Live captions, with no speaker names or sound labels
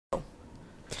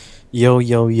Yo,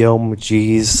 yo, yo,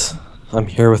 G's. I'm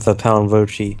here with the Pound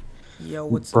Vochi, Yo,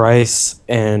 what's up? Bryce,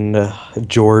 and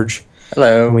George. And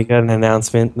Hello. we got an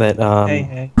announcement that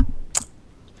Hey,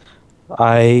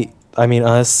 hey.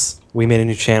 we made a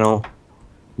new channel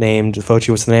named Vochi.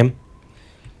 What's the name?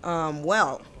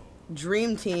 Well,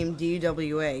 Dream Team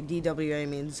D.W.A. D.W.A.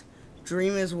 means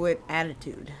Dream is with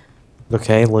attitude.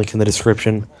 Okay, link in the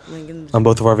description Link in the on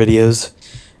both of our videos.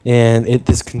 And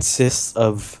this consists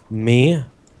of me,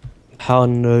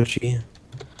 Pound Vochi,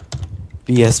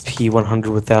 BSP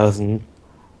 100 1000,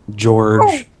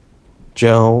 George,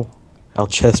 Joe, Al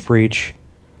Chest Breach,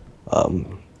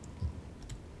 who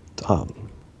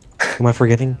am I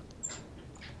forgetting?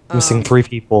 Missing 3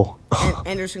 people.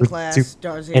 Anderson Class,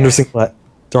 Darziak. Anderson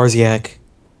Darziak,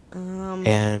 Um,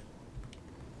 and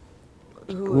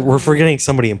who, we're forgetting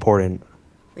somebody important.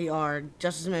 we are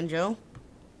Justice Man Joe.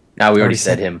 Now we already Already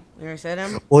said said- him. You already said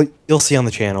him. Well, you'll see on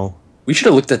the channel. We should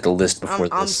have looked at the list before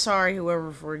I'm this. sorry, whoever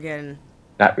we're forgetting.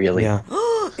 Not really. Yeah.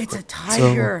 It's a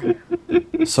tiger.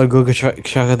 So go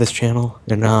check out this channel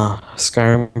and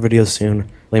Skyrim videos soon.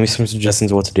 Leave me some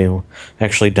suggestions of what to do.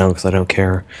 Actually, don't, because I don't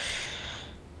care.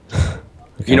 Okay,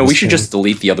 You know, I'm we should gonna just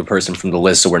delete the other person from the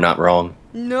list so we're not wrong.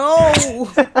 No.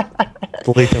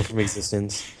 delete them from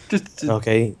existence.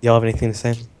 Okay, y'all have anything to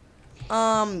say?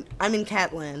 I'm in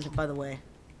Catland, by the way.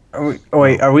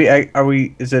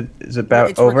 Is it about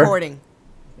It's over? recording.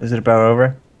 Is it about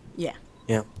over? Yeah.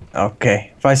 Yeah.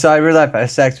 Okay. If I saw you in real life, I had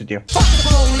sex with you. Fuck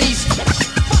the police.